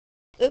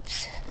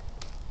Oops.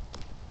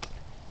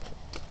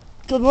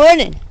 Good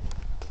morning.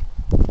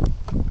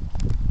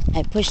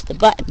 I pushed the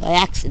button by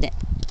accident.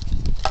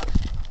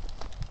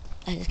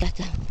 I just got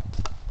to...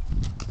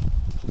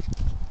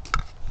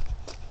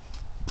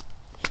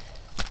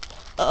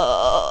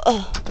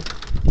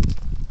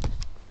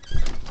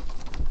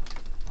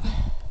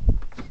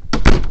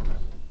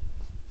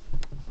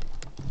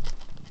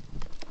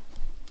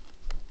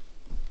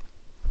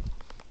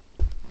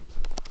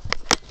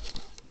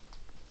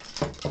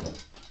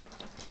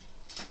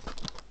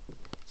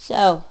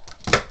 So,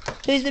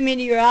 who's the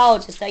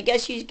meteorologist? I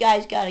guess you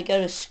guys gotta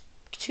go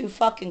to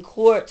fucking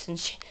courts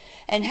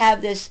and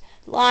have this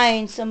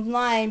some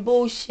lying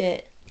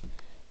bullshit.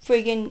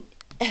 Friggin'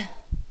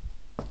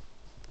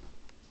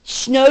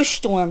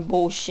 snowstorm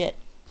bullshit.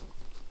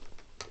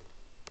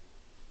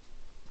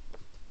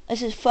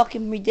 This is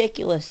fucking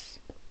ridiculous.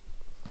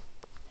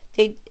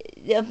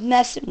 They're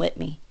messing with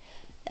me.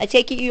 I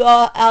take it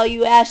all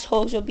you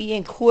assholes will be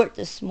in court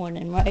this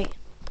morning, right?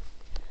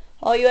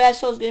 All you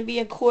assholes gonna be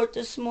in court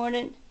this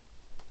morning?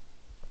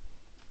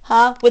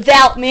 Huh?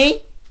 Without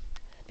me?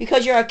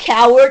 Because you're a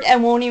coward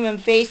and won't even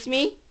face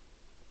me?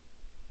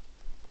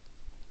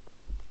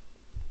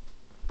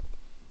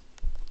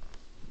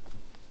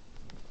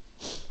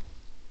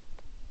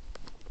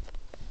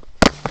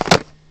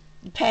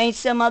 You paying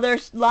some other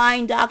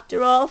lying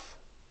doctor off?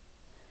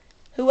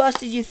 Who else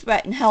did you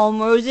threaten? Helen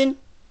Rosen?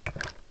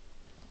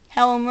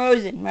 Helen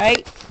Rosen,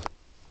 right?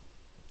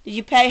 Did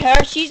you pay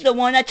her? She's the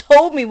one that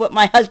told me what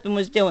my husband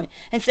was doing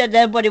and said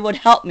that everybody would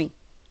help me.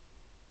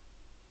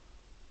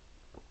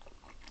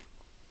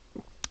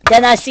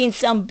 Then I seen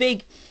some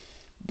big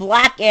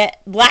black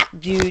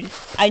dude.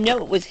 I know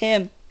it was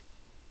him.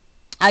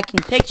 I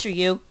can picture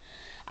you.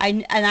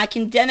 And I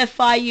can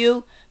identify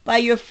you by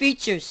your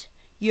features.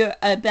 You're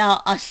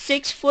about a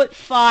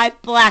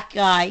 6'5" black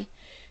guy.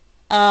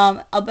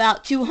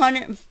 About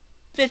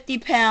 250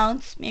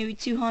 pounds, maybe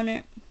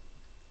 200.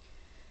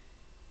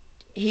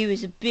 He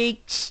was a big,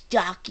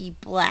 stocky,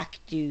 black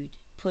dude,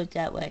 put it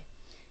that way.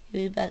 He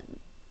was about,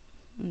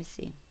 let me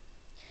see.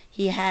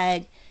 He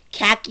had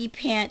khaki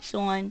pants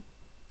on,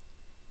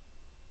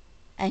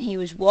 and he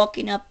was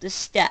walking up the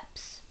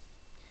steps.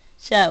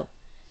 So,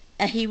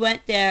 and he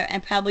went there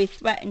and probably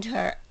threatened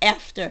her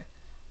after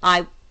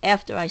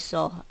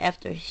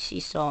she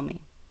saw me.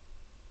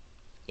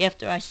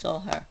 After I saw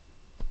her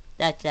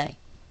that day.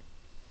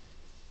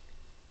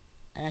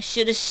 And I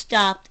should have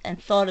stopped and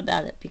thought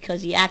about it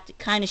because he acted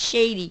kind of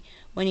shady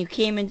when he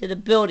came into the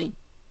building.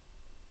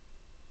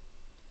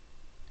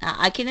 Now,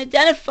 I can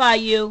identify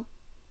you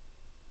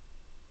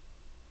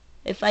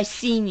if I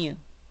seen you.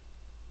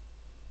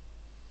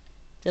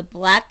 The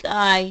black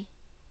guy,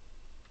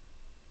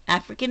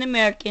 African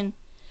American,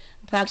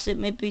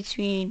 approximately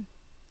between,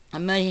 he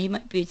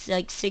might be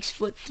like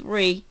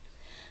 6'3",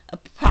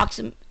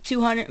 approximately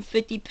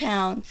 250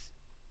 pounds.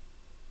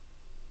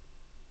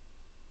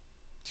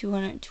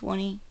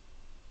 220.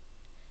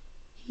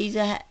 He's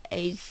heavy.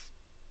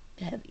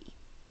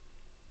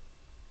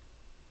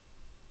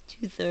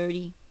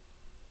 230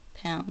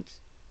 pounds.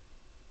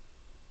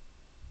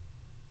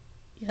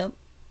 Yep.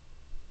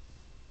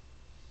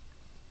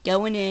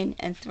 Going in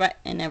and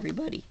threatening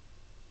everybody.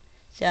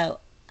 So,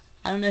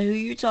 I don't know who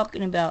you're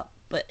talking about,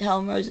 but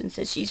Helen Rosen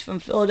says she's from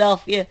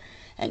Philadelphia,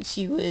 and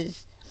she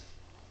was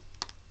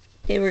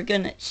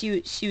getting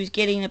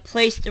a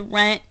place to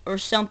rent or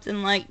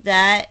something like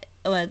that.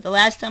 The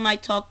last time I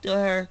talked to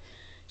her,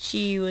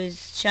 she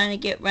was trying to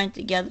get rent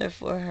together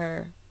for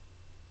her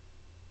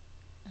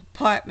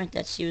apartment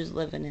that she was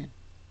living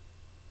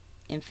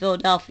in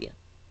Philadelphia.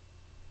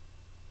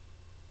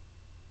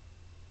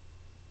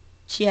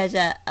 She has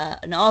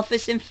an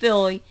office in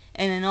Philly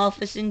and an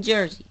office in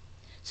Jersey.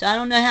 So I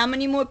don't know how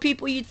many more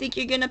people you think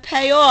you're going to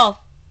pay off,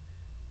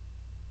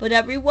 but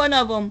every one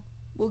of them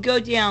will go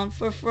down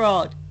for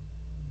fraud.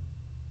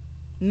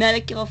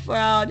 Medical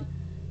fraud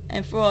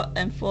and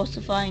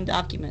falsifying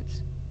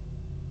documents.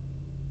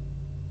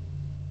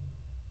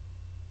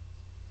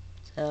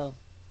 So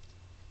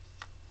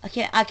I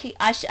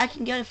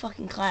can go to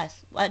fucking class.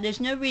 There's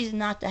no reason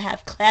not to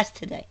have class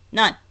today.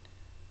 None.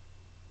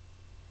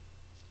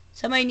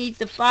 Somebody needs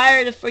to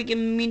fire the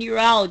freaking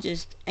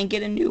meteorologist and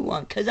get a new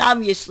one, because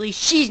obviously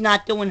she's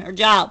not doing her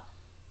job.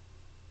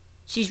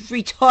 She's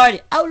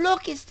retarded. Oh,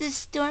 look, it's this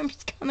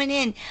storm's coming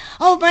in.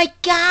 Oh, my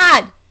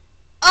God.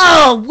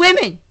 Oh,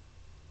 women.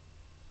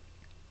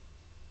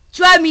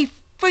 Drive me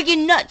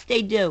friggin' nuts,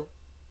 they do.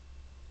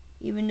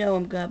 Even though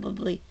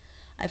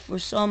I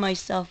foresaw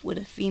myself with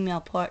a female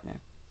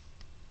partner.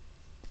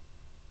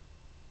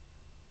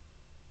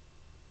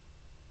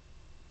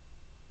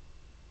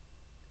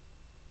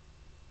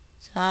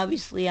 So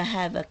obviously I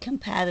have a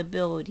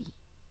compatibility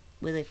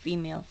with a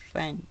female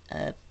friend,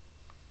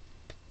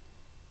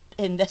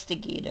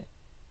 investigator,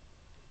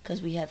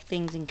 because we have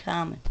things in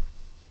common.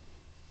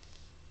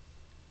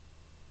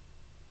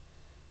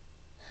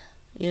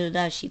 Either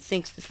that, she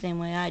thinks the same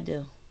way I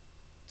do.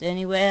 So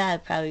anyway,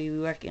 I'd probably be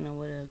working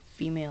with a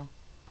female.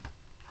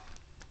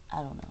 I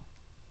don't know.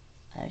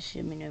 There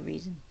should be no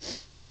reason.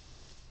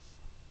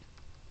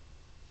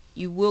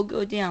 You will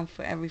go down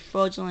for every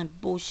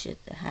fraudulent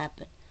bullshit that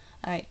happened.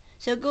 Alright,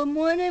 so good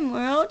morning,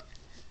 world.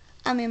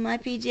 I'm in my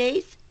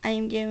PJs. I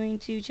am going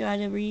to try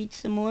to read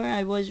some more.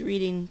 I was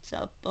reading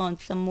up on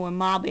some more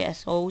mob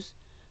assholes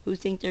who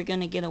think they're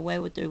going to get away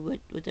with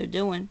what they're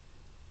doing.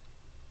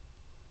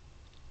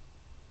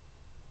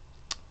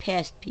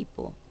 Past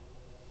people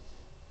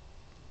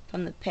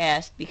from the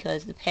past,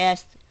 because the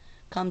past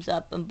comes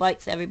up and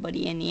bites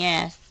everybody in the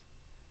ass.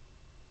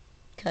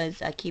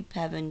 Because I keep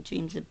having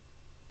dreams of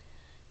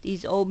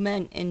these old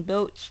men in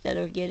boats that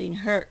are getting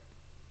hurt.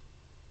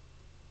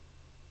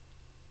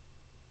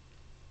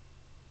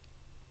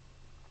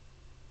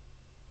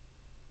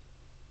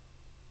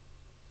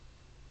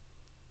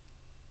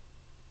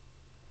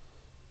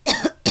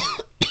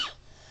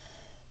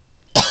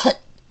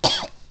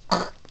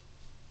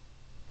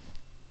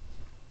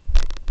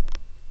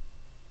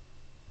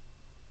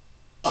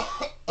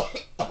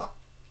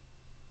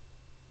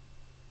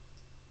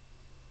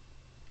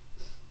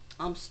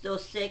 I'm still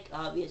sick,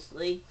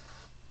 obviously.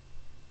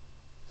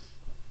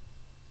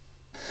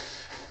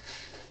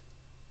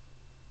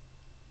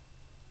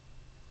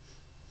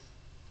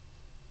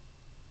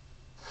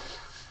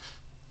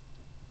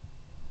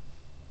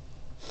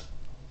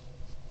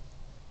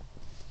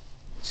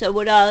 So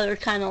what other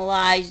kind of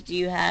lies do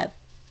you have?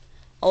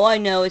 All I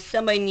know is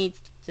somebody needs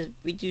to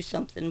do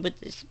something with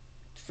this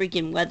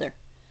freaking weather,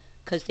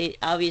 because they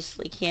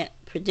obviously can't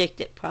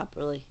predict it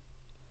properly.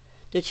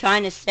 They're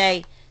trying to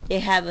say they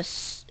have a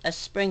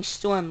spring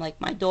storm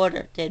like my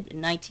daughter did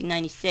in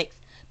 1996.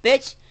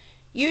 Bitch,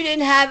 you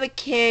didn't have a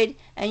kid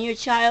and your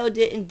child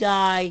didn't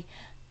die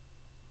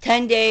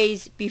 2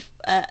 days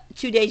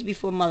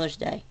before Mother's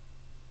Day.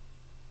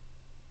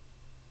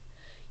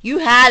 You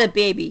had a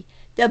baby.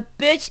 The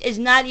bitch is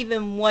not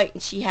even white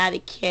and she had a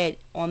kid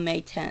on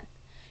May 10th.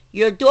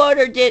 Your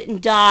daughter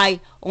didn't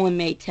die on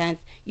May 10th.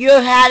 You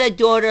had a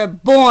daughter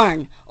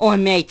born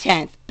on May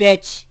 10th,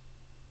 bitch.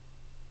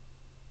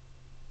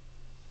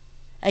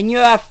 And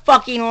you're a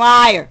fucking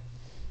liar.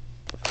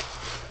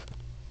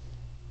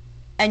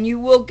 And you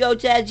will go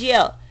to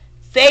jail.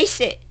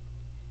 Face it.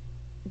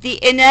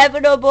 The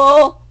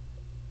inevitable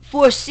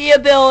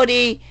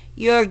foreseeability,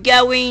 you're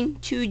going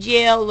to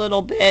jail,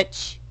 little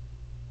bitch.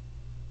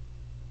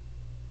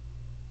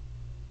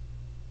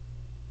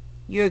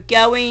 You're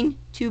going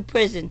to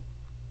prison.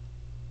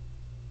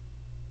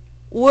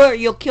 Or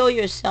you'll kill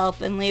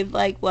yourself and leave,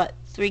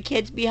 3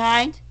 kids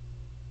behind?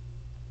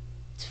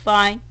 It's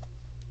fine.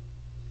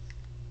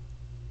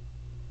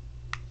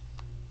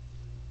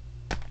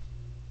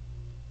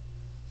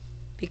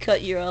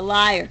 Because you're a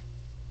liar.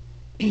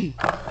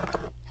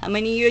 How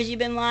many years you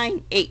been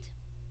lying? 8.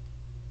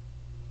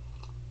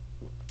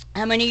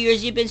 How many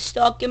years you been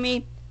stalking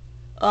me?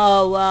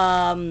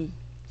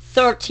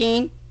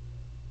 13,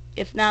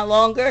 if not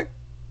longer.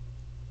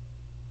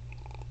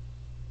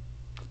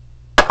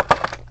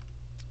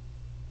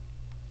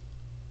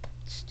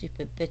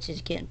 Stupid bitch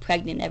is getting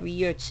pregnant every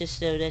year just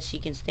so that she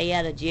can stay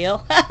out of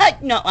jail.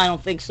 No, I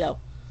don't think so.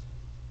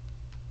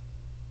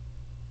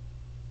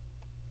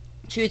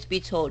 Truth be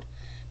told.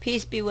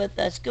 Peace be with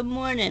us. Good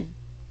morning.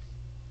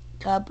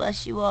 God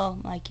bless you all.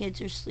 My kids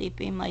are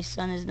sleeping. My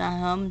son is not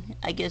home.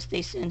 I guess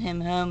they sent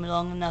him home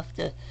long enough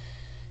to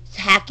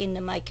hack into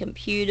my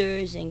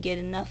computers and get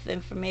enough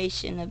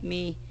information of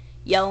me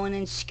yelling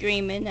and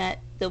screaming at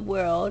the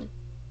world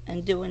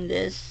and doing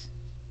this.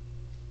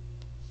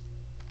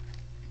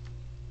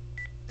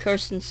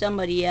 Cursing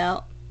somebody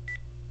out.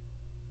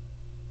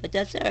 But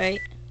that's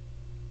alright.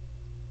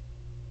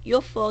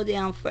 You'll fall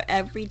down for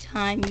every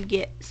time you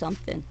get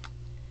something.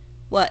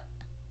 What?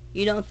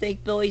 You don't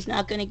think Billy's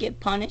not going to get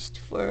punished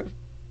for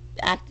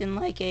acting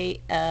like a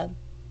oh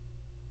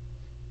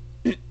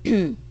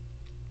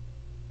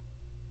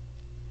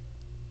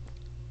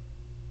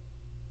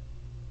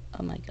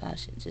my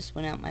gosh, it just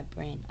went out my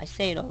brain. I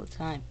say it all the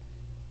time.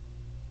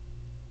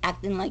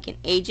 Acting like an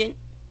agent,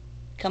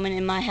 coming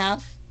in my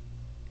house,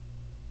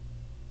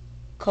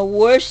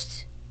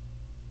 coerced,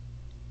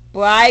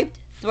 bribed,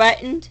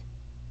 threatened.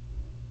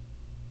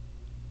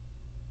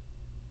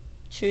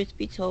 Truth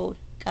be told,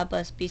 God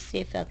bless, be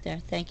safe out there.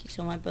 Thank you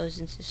so much, brothers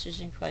and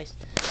sisters in Christ.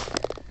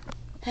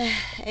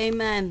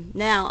 Amen.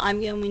 Now,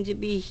 I'm going to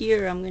be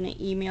here. I'm going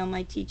to email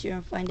my teacher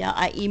and find out.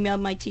 I emailed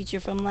my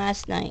teacher from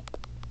last night.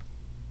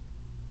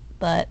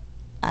 But,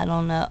 I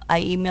don't know.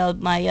 I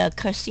emailed my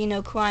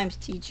casino crimes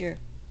teacher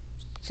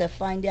to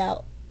find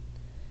out.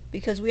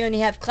 Because we only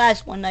have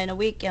class one night a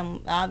week, and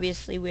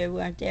obviously we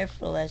weren't there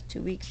for the last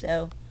 2 weeks,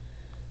 so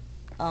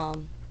I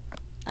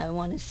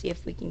want to see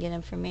if we can get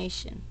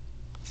information.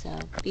 So,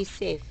 be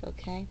safe,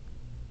 okay?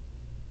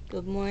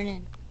 Good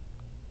morning.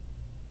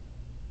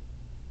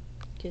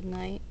 Good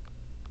night.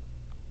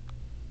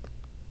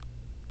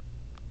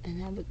 And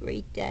have a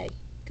great day.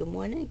 Good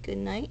morning, good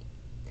night.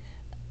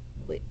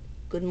 Wait,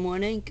 good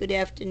morning, good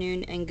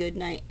afternoon, and good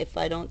night if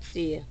I don't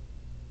see you.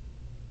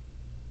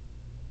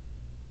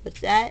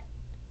 What's that?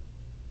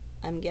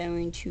 I'm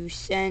going to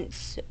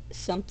sense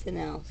something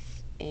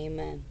else.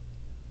 Amen.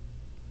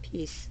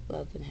 Peace,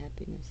 love, and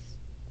happiness.